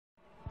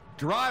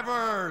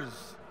Drivers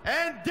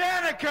and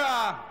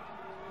Danica,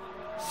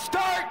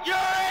 start your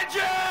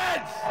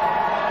engines!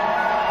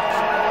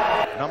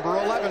 Number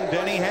 11,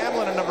 Denny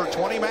Hamlin, and number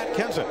 20, Matt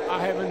Kenseth.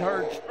 I haven't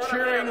heard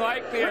cheering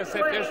like this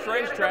at this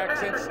racetrack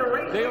since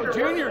Dale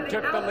Jr.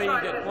 took the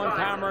lead at one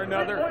time or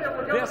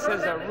another. This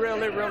is a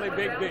really, really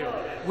big deal.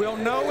 We'll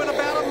know in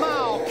about a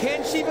mile,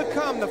 can she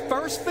become the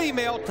first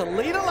female to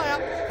lead a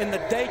lap in the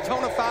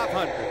Daytona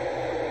 500?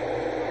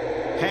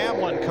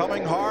 Hamlin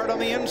coming hard on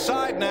the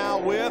inside now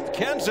with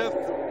Kenseth.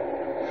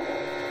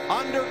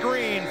 Under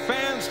green,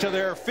 fans to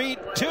their feet,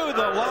 to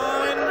the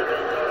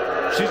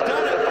line. She's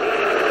done it.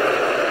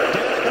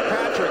 Danica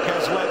Patrick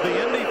has led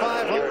the Indy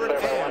 500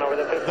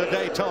 and the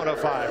Daytona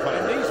 500.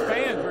 And these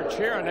fans were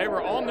cheering. They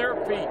were on their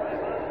feet.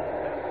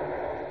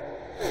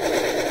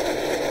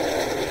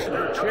 They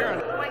were cheering.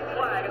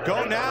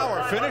 Go now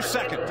or finish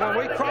second. When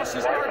we cross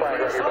the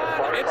start-finish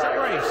line, it's a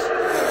race.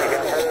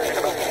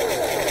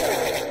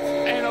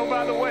 And oh,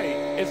 by the way,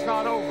 it's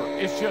not over.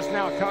 It's just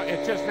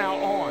now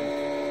on.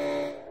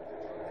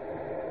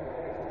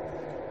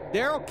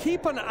 Daryl,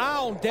 keep an eye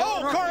on Dale.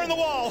 Oh, car in the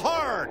wall,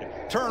 hard.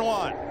 Turn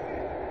one.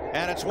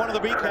 And it's one of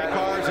the BK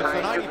cars. It's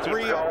the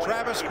 93 of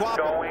Travis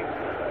Quapple.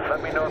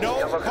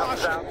 No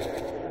caution.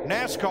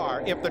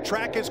 NASCAR, if the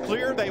track is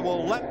clear, they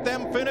will let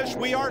them finish.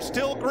 We are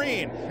still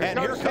green. And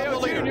here come the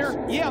leaders.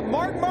 Yeah,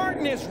 Mark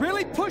Martin is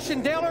really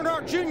pushing Dale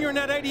Earnhardt Jr. in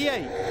that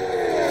 88.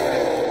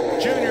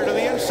 Junior to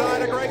the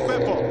inside of Greg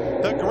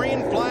Biffle. The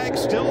green flag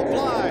still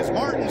flies.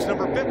 Martin's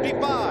number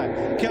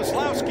 55.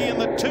 Keselowski in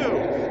the 2.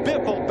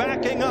 Biffle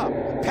backing up.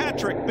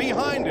 Patrick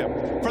behind him.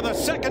 For the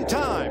second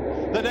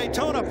time, the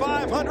Daytona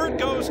 500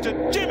 goes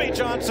to Jimmy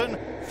Johnson,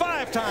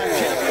 5-time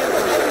champion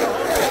for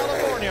Sonoma,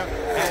 California,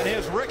 and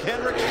his Rick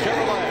Hendricks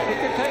Chevrolet. He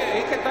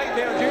can thank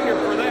Dale Jr.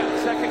 for that.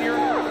 Second year,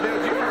 Dale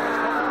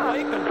Jr.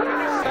 He can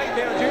thank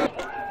Dale Jr.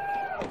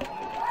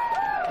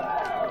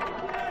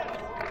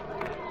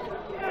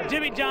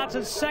 Jimmy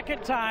Johnson's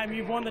second time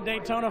you've won the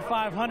Daytona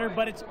 500,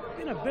 but it's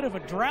been a bit of a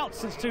drought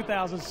since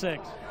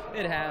 2006.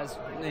 It has.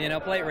 You know,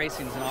 plate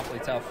racing is an awfully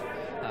tough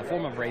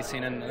form of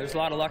racing, and there's a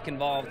lot of luck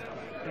involved.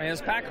 I mean,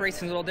 this pack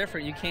racing is a little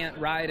different. You can't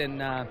ride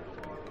and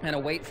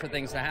wait for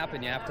things to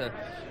happen. You have to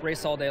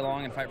race all day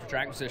long and fight for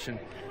track position.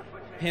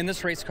 In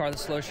this race car, the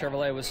slow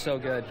Chevrolet was so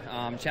good.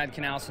 Chad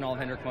Knaus and all of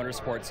Hendrick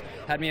Motorsports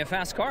had me a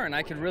fast car, and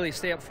I could really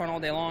stay up front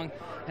all day long.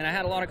 And I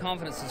had a lot of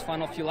confidence this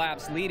final few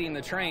laps leading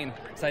the train,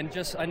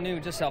 because I knew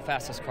just how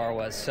fast this car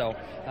was. So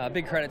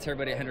big credit to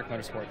everybody at Hendrick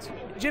Motorsports.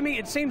 Jimmy,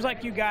 it seems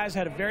like you guys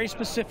had a very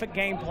specific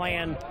game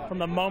plan from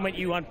the moment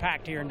you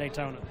unpacked here in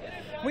Daytona.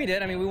 We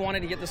did. I mean, we wanted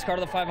to get this car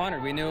to the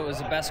 500. We knew it was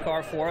the best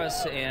car for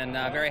us, and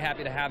very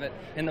happy to have it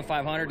in the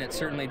 500, and it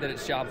certainly did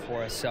its job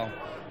for us. So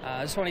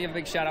I just want to give a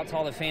big shout out to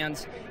all the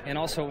fans, and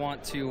also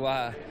want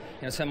to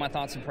send my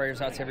thoughts and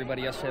prayers out to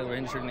everybody yesterday who were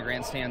injured in the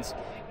grandstands.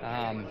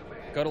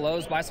 Go to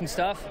Lowe's, buy some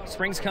stuff.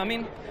 Spring's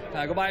coming.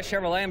 Go buy a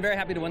Chevrolet. I'm very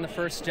happy to win the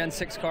first Gen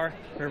 6 car.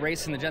 We're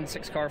racing the Gen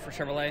 6 car for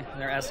Chevrolet,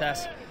 their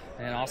SS,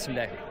 and an awesome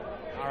day.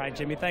 All right,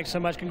 Jimmy, thanks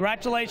so much.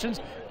 Congratulations,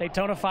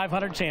 Daytona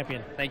 500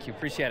 champion. Thank you.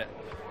 Appreciate it.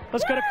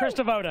 Let's go to Chris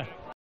Devoda.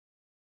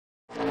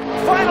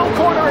 Final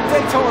corner at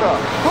Daytona.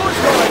 Who's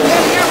going to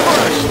get here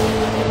first?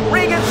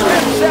 Regan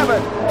Smith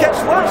 7,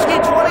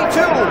 Keselowski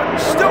 22,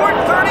 Stewart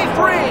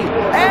 33,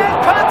 and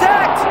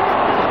contact!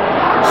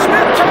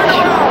 Smith turned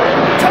around.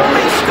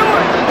 Tommy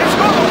Stewart is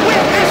going to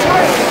win this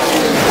race.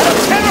 And a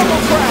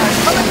terrible crash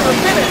coming to the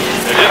finish.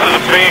 This is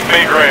a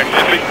big wreck.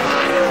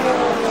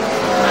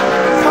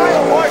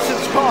 Kyle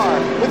Larson's car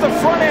with the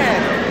front end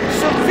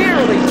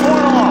severely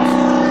torn off.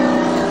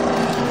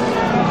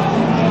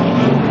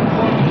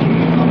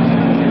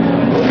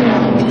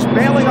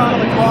 Bailing out of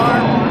the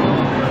car.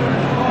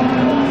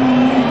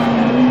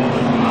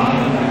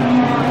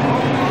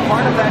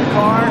 Part of that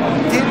car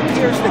did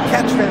pierce the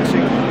catch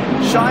fencing,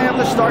 shy of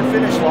the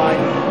start-finish line.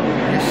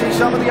 You see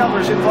some of the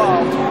others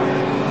involved.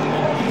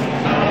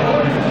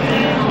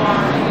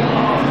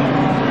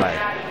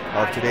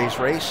 Of today's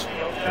race,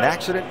 an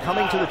accident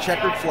coming to the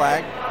checkered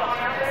flag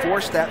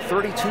forced that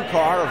 32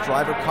 car of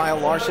driver Kyle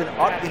Larson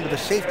up into the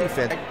safety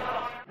fence.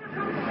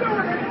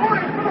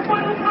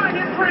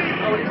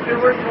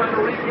 Stewart trying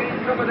to regain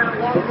some of that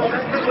lost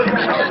momentum with the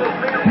help of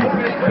Sam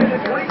Morgan, Regan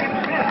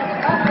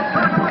Smith. Also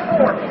turn number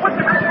 4. With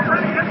the help of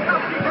Regan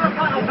Keselowski for the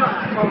final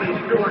time. Tony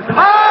Stewart.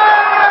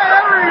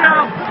 There we go.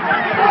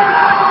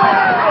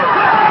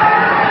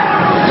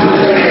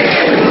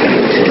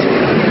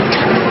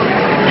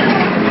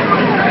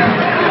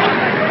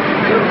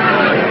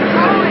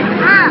 Holy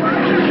crap!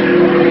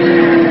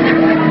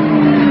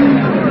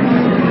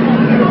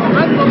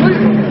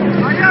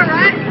 Unbelievable. Are you all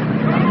right?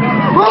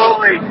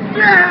 Holy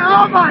shit!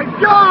 Oh my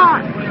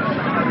God!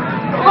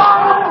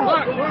 Oh!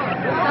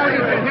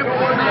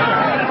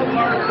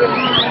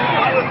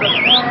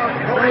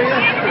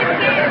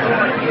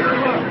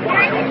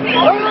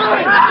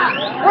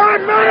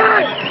 One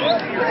minute!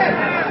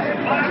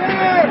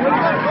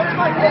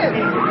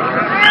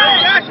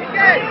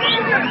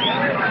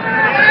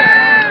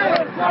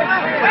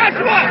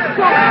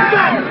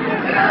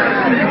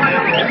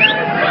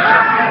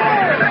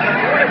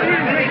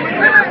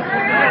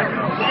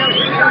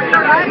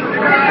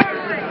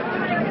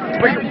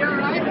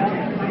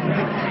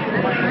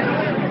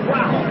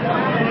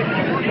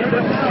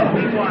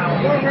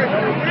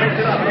 forward.